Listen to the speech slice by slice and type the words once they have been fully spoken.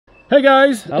Hey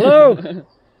guys, hello.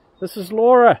 This is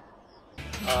Laura.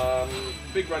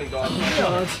 Big running dive. Oh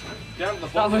god, Down to the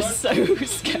that bottom was so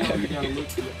scary.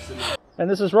 And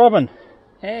this is Robin.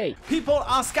 Hey. People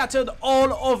are scattered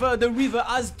all over the river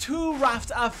as two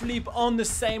rafts are flipped on the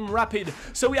same rapid.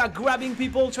 So we are grabbing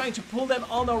people, trying to pull them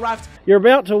on a raft. You're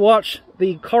about to watch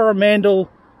the Coromandel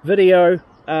video,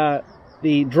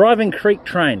 the Driving Creek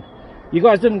train. You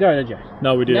guys didn't go, did you?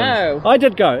 No, we didn't. No. I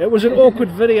did go. It was an awkward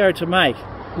video to make.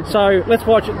 So let's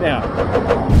watch it now.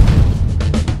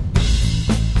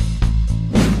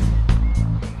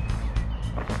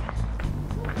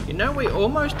 You know, we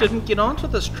almost didn't get onto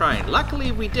this train.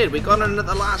 Luckily we did. We got in at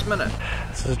the last minute.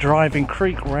 This is Driving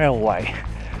Creek Railway,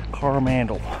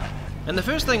 Coromandel. And the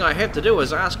first thing I have to do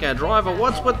is ask our driver,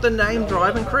 what's with the name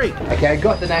Driving Creek? Okay, I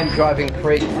got the name Driving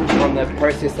Creek from the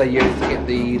process they use to get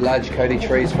the large Cody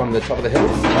trees from the top of the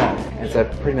hills. And so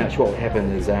pretty much what would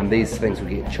happen is these things would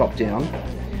get chopped down.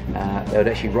 They would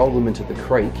actually roll them into the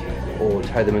creek or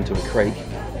tow them into a creek.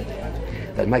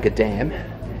 They'd make a dam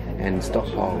and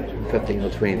stockpile 15 or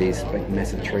 20 of these big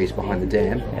massive trees behind the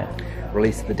dam,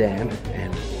 release the dam,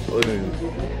 and boom,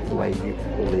 away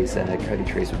all these Cody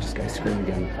trees would just go screaming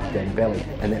down the valley.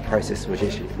 And that process was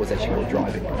actually called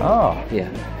driving. Oh. Yeah.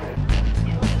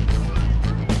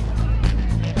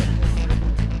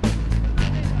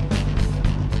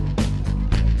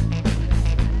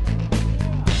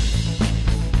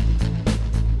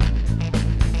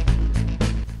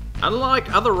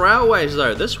 Unlike other railways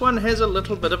though, this one has a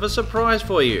little bit of a surprise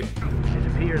for you. It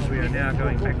appears we are now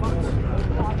going backwards.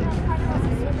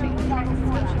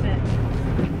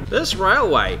 This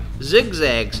railway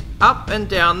zigzags up and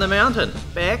down the mountain,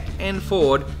 back and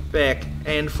forward, back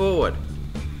and forward.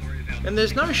 And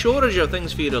there's no shortage of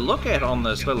things for you to look at on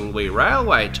this little wee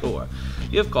railway tour.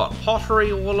 You've got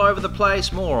pottery all over the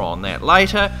place, more on that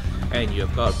later, and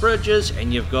you've got bridges,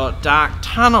 and you've got dark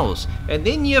tunnels, and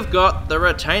then you've got the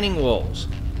retaining walls.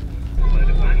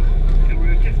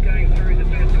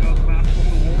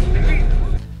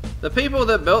 The people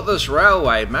that built this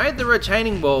railway made the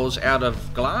retaining walls out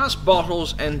of glass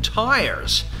bottles and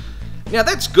tyres. Now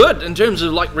that's good in terms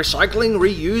of like recycling,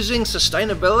 reusing,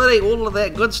 sustainability, all of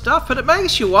that good stuff, but it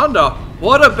makes you wonder,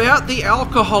 what about the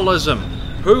alcoholism?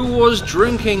 Who was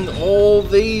drinking all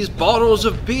these bottles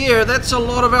of beer? That's a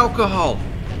lot of alcohol.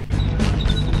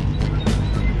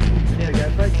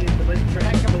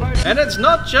 And it's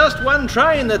not just one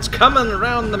train that's coming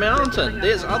around the mountain.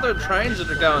 There's other trains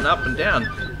that are going up and down.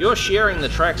 You're sharing the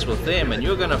tracks with them, and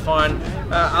you're going to find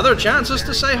other chances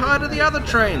to say hi to the other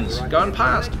trains going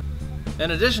past.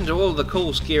 In addition to all the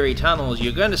cool scary tunnels,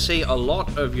 you're going to see a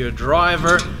lot of your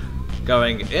driver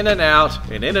going in and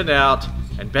out and in and out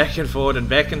and back and forward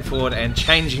and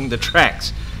changing the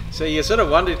tracks. So you sort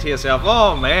of wonder to yourself,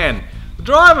 oh man, the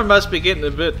driver must be getting a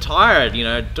bit tired, you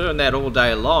know, doing that all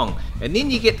day long. And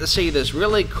then you get to see this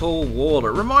really cool wall.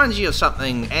 It reminds you of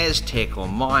something Aztec or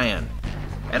Mayan.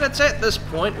 And it's at this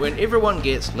point when everyone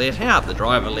gets let out. The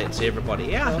driver lets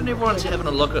everybody out and everyone's having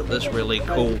a look at this really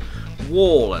cool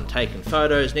wall and taking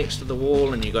photos next to the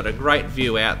wall, and you've got a great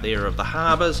view out there of the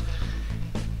harbours.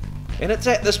 And it's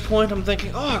at this point I'm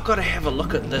thinking, oh, I've got to have a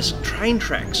look at this train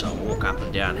track. So I walk up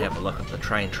and down, have a look at the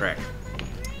train track.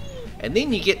 And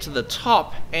then you get to the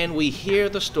top and we hear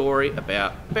the story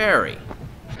about Barry.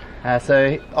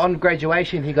 So on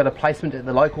graduation he got a placement at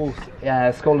the local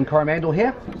school in Coromandel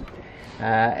here,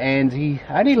 and he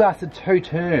only lasted 2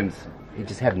 terms. He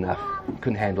just had enough,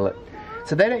 couldn't handle it.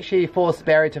 So that actually forced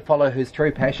Barry to follow his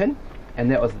true passion, and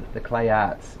that was the clay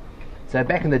arts. So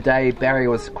back in the day, Barry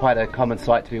was quite a common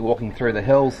sight to be walking through the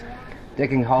hills,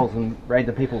 digging holes in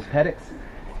random people's paddocks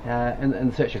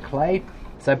in search of clay.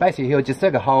 So basically he would just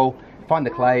dig a hole, find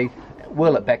the clay,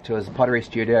 wheel it back to his pottery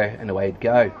studio, and away he'd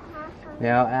go.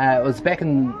 Now it was back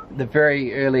in the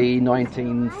very early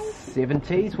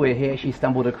 1970s where he actually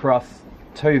stumbled across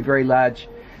 2 very large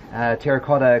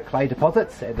terracotta clay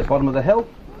deposits at the bottom of the hill.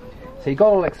 So he got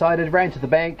all excited, ran to the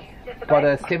bank, got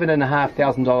a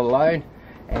 $7,500 loan,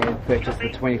 and purchased the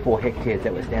 24 hectares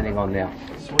that we're standing on now.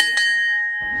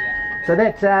 So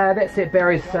that set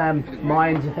Barry's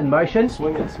mind in motion. And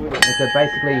so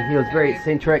basically he was very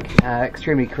eccentric,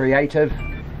 extremely creative.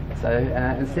 So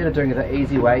instead of doing it the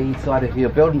easy way, he decided he'll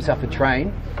build himself a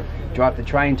train, drive the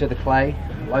train to the clay,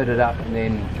 load it up, and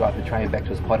then drive the train back to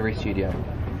his pottery studio.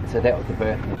 So that was the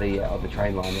birth of the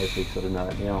train line as we sort of know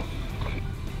it now.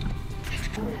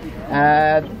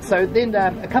 So then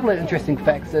a couple of interesting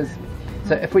facts is,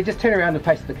 so if we just turn around and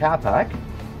face the car park,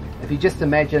 if you just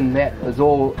imagine that is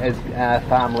all as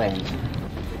farmland.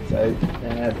 So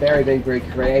Barry being very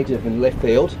creative in left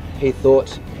field, he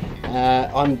thought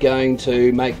I'm going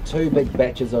to make 2 big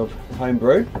batches of home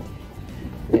brew.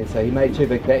 And so he made 2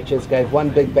 big batches, gave 1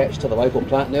 big batch to the local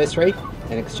plant nursery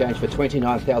in exchange for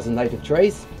 29,000 native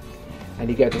trees. And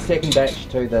he gave the second batch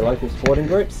to the local sporting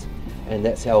groups, and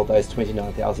that's how those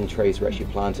 29,000 trees were actually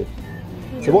planted.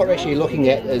 So what we're actually looking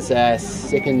at is a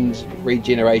second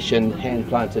regeneration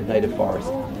hand-planted native forest.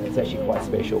 It's actually quite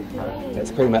special.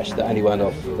 It's pretty much the only one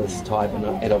of this type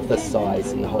and of this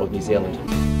size in the whole of New Zealand.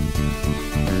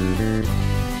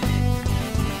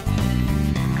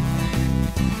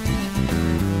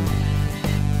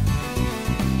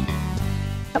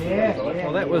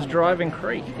 Well, that was Driving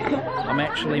Creek. I'm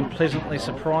actually pleasantly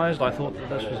surprised. I thought that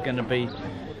this was going to be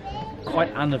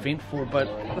quite uneventful, but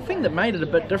the thing that made it a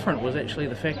bit different was actually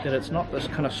the fact that it's not this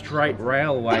kind of straight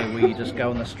railway where you just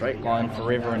go in the straight line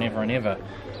forever and ever and ever.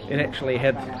 It actually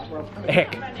had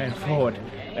back and forward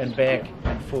and back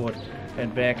and forward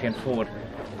and back and forward,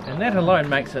 and that alone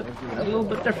makes it a little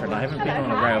bit different. I haven't been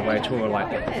on a railway tour like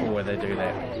that before where they do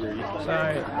that.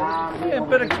 So yeah, a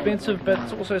bit expensive, but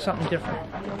it's also something different.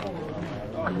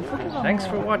 Thanks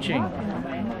for watching.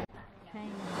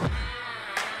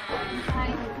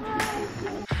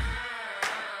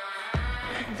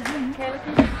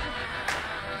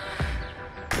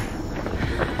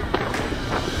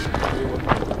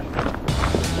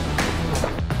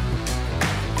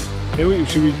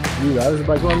 Should we do that as a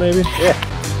bike one maybe? Yeah.